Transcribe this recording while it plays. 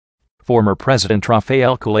former President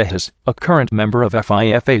Rafael Colejas, a current member of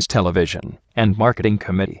FIFA's Television and Marketing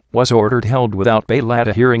Committee, was ordered held without bail at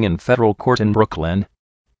a hearing in federal court in Brooklyn.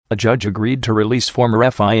 A judge agreed to release former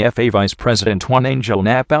FIFA Vice President Juan Angel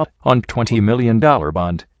Napout on a $20 million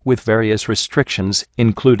bond, with various restrictions,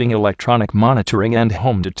 including electronic monitoring and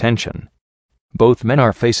home detention. Both men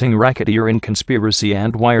are facing racketeering, conspiracy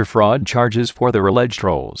and wire fraud charges for their alleged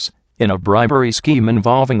roles in a bribery scheme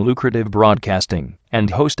involving lucrative broadcasting and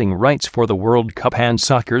hosting rights for the World Cup and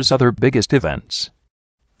soccer's other biggest events.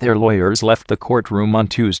 Their lawyers left the courtroom on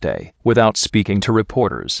Tuesday without speaking to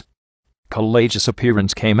reporters. Colejas'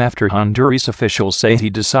 appearance came after Honduras officials say he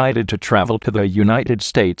decided to travel to the United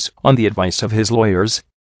States on the advice of his lawyers.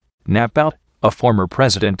 Napout, a former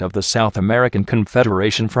president of the South American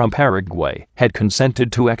Confederation from Paraguay, had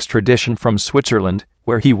consented to extradition from Switzerland,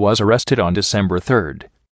 where he was arrested on December 3.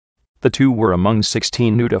 The two were among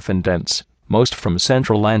 16 new defendants, most from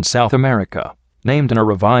Central and South America, named in a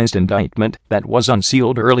revised indictment that was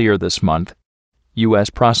unsealed earlier this month. U.S.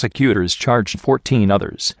 prosecutors charged 14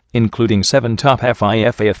 others, including 7 top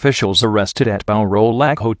FIFA officials arrested at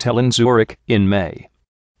Baurolac Hotel in Zurich in May.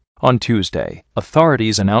 On Tuesday,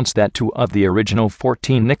 authorities announced that 2 of the original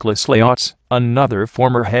 14, Nicolas Laoz, another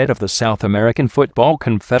former head of the South American Football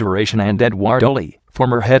Confederation, and Eduardo Lee,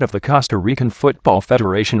 former head of the Costa Rican Football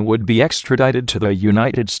Federation, would be extradited to the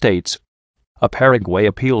United States. A Paraguay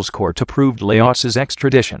appeals court approved Laoz's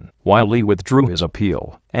extradition, while Lee withdrew his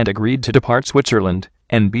appeal and agreed to depart Switzerland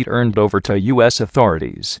and be turned over to U.S.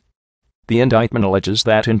 authorities. The indictment alleges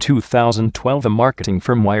that in 2012 a marketing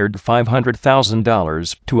firm wired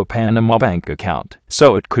 $500,000 to a Panama bank account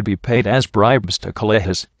so it could be paid as bribes to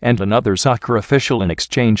Colejas and another soccer official in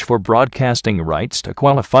exchange for broadcasting rights to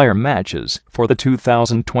qualifier matches for the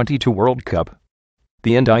 2022 World Cup.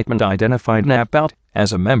 The indictment identified Napout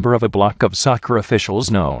as a member of a block of soccer officials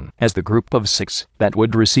known as the Group of Six that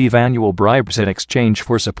would receive annual bribes in exchange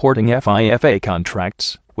for supporting FIFA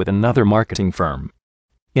contracts with another marketing firm.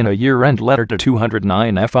 In a year-end letter to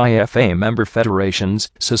 209 FIFA member federations,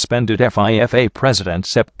 suspended FIFA President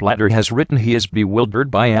Sepp Blatter has written he is bewildered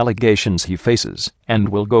by allegations he faces and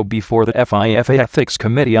will go before the FIFA Ethics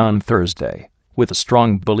Committee on Thursday with a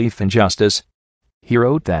strong belief in justice. He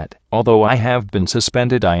wrote that, although I have been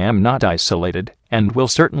suspended, I am not isolated and will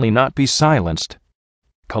certainly not be silenced.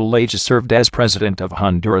 Colejas served as president of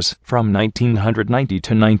Honduras from 1990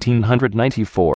 to 1994.